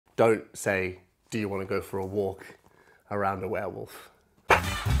don't say, do you want to go for a walk around a werewolf?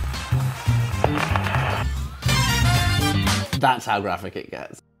 That's how graphic it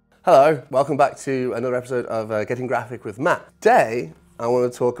gets. Hello, welcome back to another episode of Getting Graphic with Matt. Today, I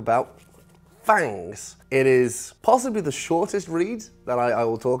want to talk about Fangs. It is possibly the shortest read that I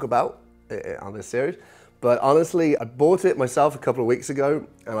will talk about on this series, but honestly, I bought it myself a couple of weeks ago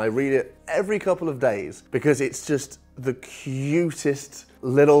and I read it every couple of days because it's just the cutest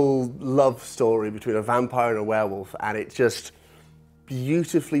little love story between a vampire and a werewolf, and it's just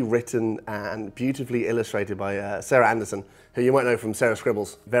beautifully written and beautifully illustrated by Sarah Andersen, who you might know from Sarah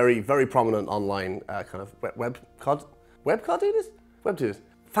Scribbles. Very, very prominent online kind of webtooners?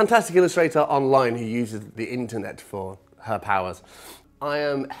 Fantastic illustrator online who uses the internet for her powers. I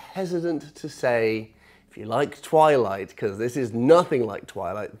am hesitant to say, if you like Twilight, because this is nothing like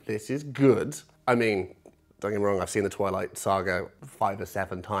Twilight, this is good. I mean, don't get me wrong, I've seen the Twilight saga 5 or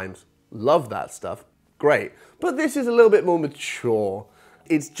 7 times. Love that stuff. Great. But this is a little bit more mature.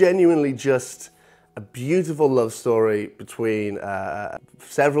 It's genuinely just a beautiful love story between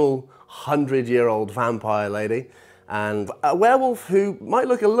several 100-year-old vampire lady and a werewolf who might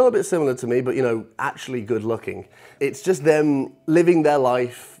look a little bit similar to me, but you know, actually good looking. It's just them living their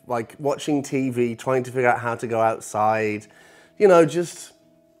life, like watching TV, trying to figure out how to go outside, you know, just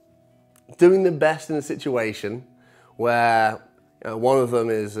doing the best in a situation where one of them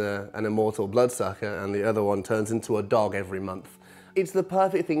is an immortal bloodsucker and the other one turns into a dog every month. It's the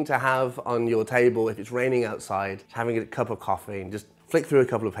perfect thing to have on your table if it's raining outside, having a cup of coffee and just flick through a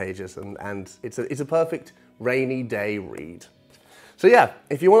couple of pages, and it's a perfect rainy day read. So yeah,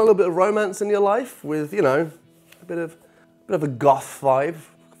 if you want a little bit of romance in your life with, you know, a bit of a goth vibe,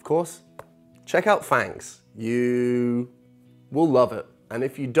 of course, check out Fangs. You will love it. And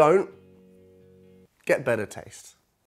if you don't, get better taste.